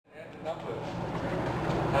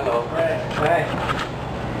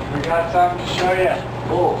walleye. We got something to show you.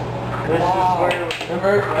 Oh. Wow.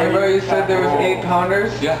 Remember you said there was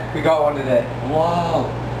 8-pounders? Yeah. We got one today. Wow.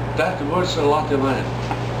 That worth a lot of money.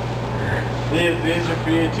 These are for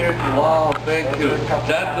you too. Wow, thank you.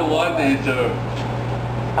 That's the one that you deserve.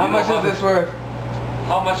 How much is this worth?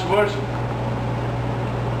 How much worth?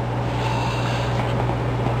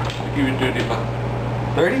 I'll give you 30 bucks.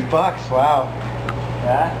 30 bucks, wow.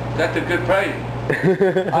 Yeah? That's a good price.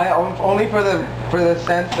 Only for the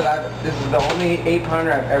sense that this is the only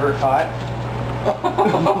 8-pounder I've ever caught.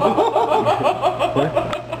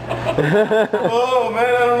 Oh man,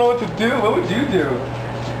 I don't know what to do. What would you do?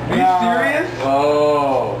 Are you serious?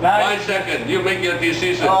 Oh. Nice. 5 seconds, you make your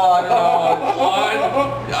decision. Oh, I don't know. One,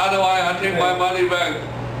 otherwise I take my money back.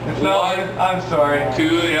 It's not, I'm sorry. 2,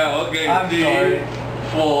 yeah, okay. I'm 3, sorry.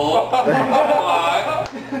 4, 5.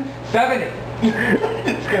 70.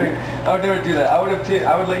 Just kidding. I would never do that. I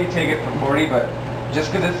would let you take it for 40, but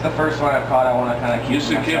just because it's the first one I've caught, I want to kind of keep You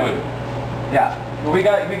should keep it. Yeah. Well, we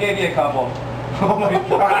gave you a couple. Oh my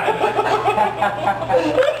god.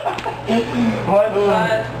 What's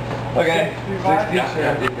that? Okay. 60.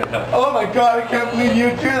 Yeah. Oh my god, I can't believe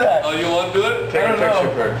you do that. Oh, you want to do it? Take a picture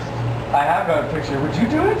first. I have got a picture. Would you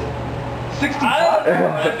do it? 60 bucks?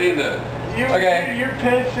 I think that. Okay. You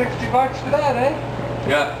paid 60 bucks for that, eh?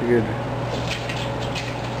 Yeah. Good.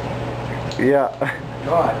 Yeah.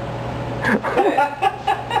 God.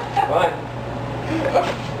 Fine.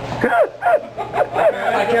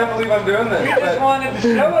 I can't believe I'm doing this. We just wanted to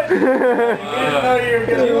show it. We didn't know you were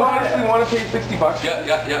going Do to you want honestly it. want to pay 60 bucks? Yeah.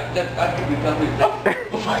 That, I give you something.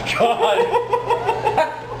 Oh my god.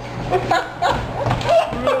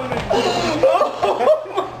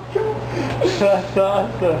 That's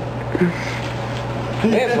awesome.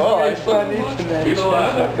 Yes, well, I funny. You know,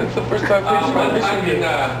 It's the first time I'm fishing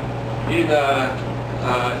in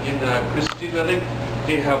Christina Lake,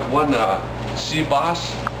 they have one sea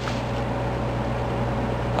bass.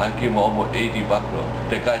 I give him almost 80 bucks.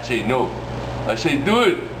 The guy say no. I say do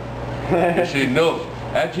it. He say no.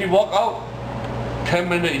 And he walk out. 10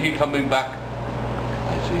 minutes he coming back.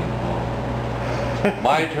 I say no.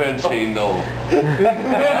 My turn say no.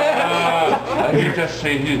 And he just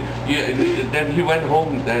say then he went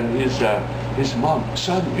home. Then his mom,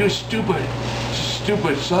 son, you're stupid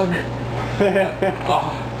son.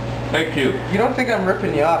 Thank you. You don't think I'm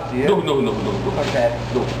ripping you off, do you? No. Okay.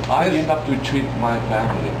 No, I love to treat my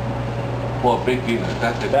family for a beginner.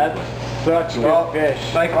 That's a good one. Such Well, good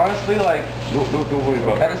fish. like honestly, like No, don't worry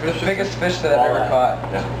about that it. is the biggest fish that I've ever caught.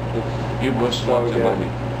 Yeah. It was lots of money.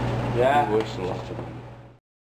 Yeah. It was lots of money.